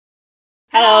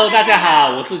Hello， 大家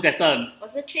好，我是 Jason， 我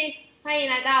是 Trist， 欢迎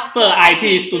来到设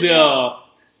IT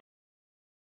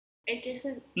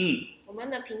Studio。Jason， 我们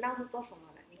的频道是做什么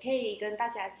的？你可以跟大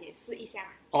家解释一下吗？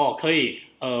哦，可以。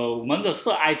我们的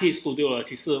设 IT Studio 呢，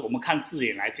其实我们看字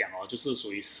眼来讲哦，就是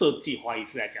属于设计华语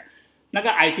字来讲，那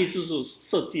个 IT 是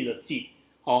设计的计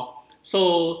哦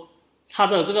，so 它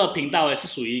的这个频道呢是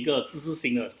属于一个知识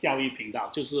型的教育频道，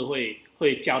就是会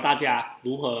教大家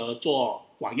如何做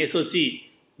网页设计。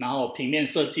然后平面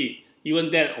设计 ，even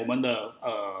that 我们的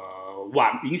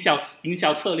营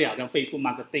销策略，好像 Facebook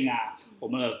Marketing 啊，我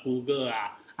们的 Google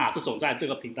这种在这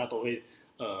个频道都会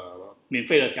免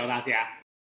费的教大家。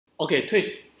OK，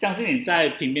 相信你在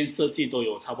平面设计都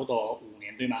有差不多5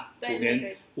年，对吗？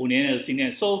对5年的经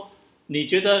验。So 你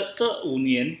觉得这5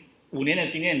年的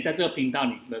经验，在这个频道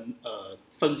你能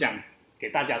分享给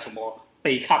大家什么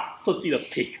backup设计的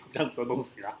backup 这样子的东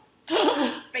西啦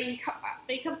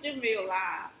？backup 就没有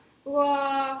啦。不过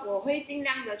我会尽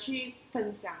量的去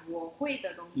分享我会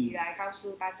的东西来告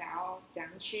诉大家哦，怎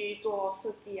样去做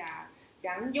设计啊，怎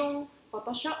样用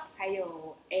Photoshop 还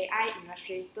有 AI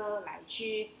Illustrator 来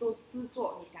去做制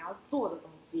作你想要做的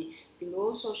东西，比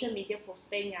如 social media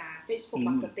posting 啊 ，Facebook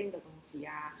marketing 的东西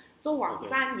啊，做网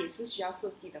站也是需要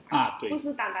设计的嘛，对，不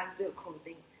是单单只有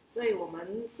coding， 所以我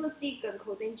们设计跟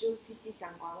coding 就息息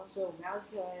相关了，所以我们要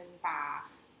先把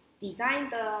design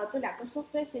的这2个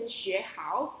software 先学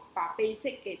好，把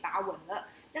basic 给打稳了，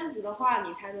这样子的话，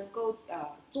你才能够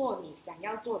做你想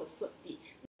要做的设计。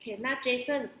OK， 那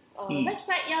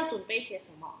Jason，website 要准备些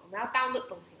什么？我们要 download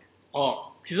东西吗？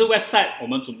哦，其实 website 我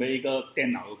们准备一个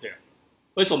电脑就可以了。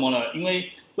为什么呢？因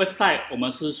为 website 我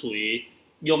们是属于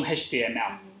用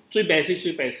HTML，最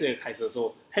basic 的开始的时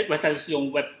候 ，website 是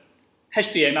用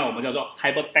HTML， 我们叫做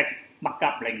Hypertext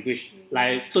Markup Language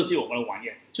来设计我们的网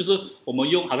页，就是我们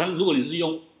用，好像如果你是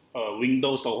用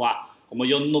Windows 的话，我们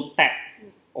用 Notepad，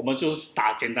我们就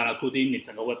打简单的 coding， 你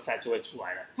整个 website 就会出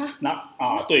来了。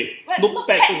对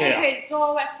 ，Notepad 就可以了。可以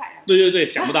做 website 了。对，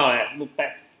想不到嘞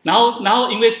 ，Notepad。然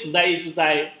后因为时代一直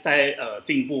在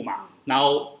进步嘛，然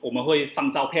后我们会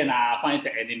放照片啊，放一些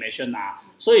animation 啊，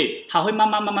所以它会慢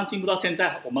慢进步到现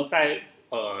在，我们在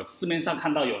市面上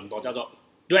看到有很多叫做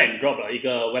drag and drop 的一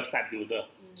个 website builder。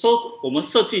所以我们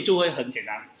设计就会很简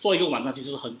单，做一个网站其实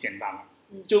是很简单的，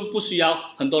就不需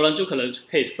要很多人就可能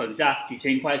可以省下几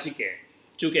千块去给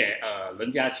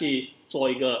人家去做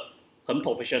一个很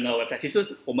professional 的 website。其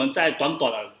实我们在短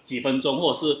的几分钟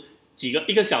或者是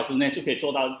1个小时内就可以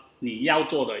做到你要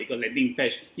做的一个 landing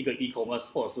page， 一个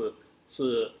e-commerce 或者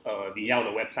是你要的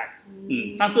website。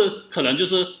但是可能就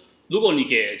是如果你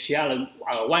给其他人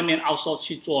外面 outsource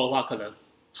去做的话，可能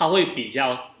他会比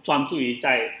较专注于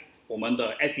在我们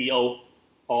的 SEO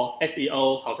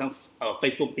好像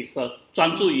Facebook Business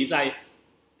专注于在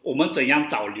我们怎样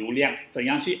找流量，怎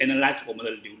样去 analyze 我们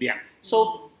的流量，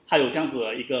它有这样子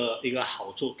的一个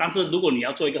好处。但是如果你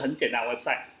要做一个很简单的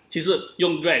website， 其实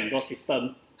用 drag and drop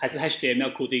system 还是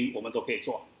HTML coding 我们都可以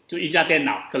做，就一架电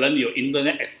脑，可能你有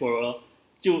Internet Explorer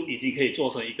就已经可以做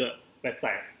成一个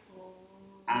website 了。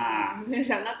没有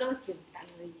想到这么简单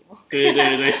而已哦。对。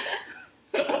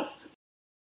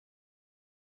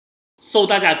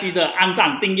大家记得按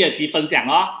赞、订阅及分享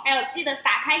哦，还有记得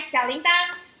打开小铃铛。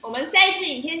我们下一支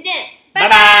影片见，拜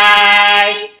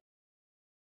拜。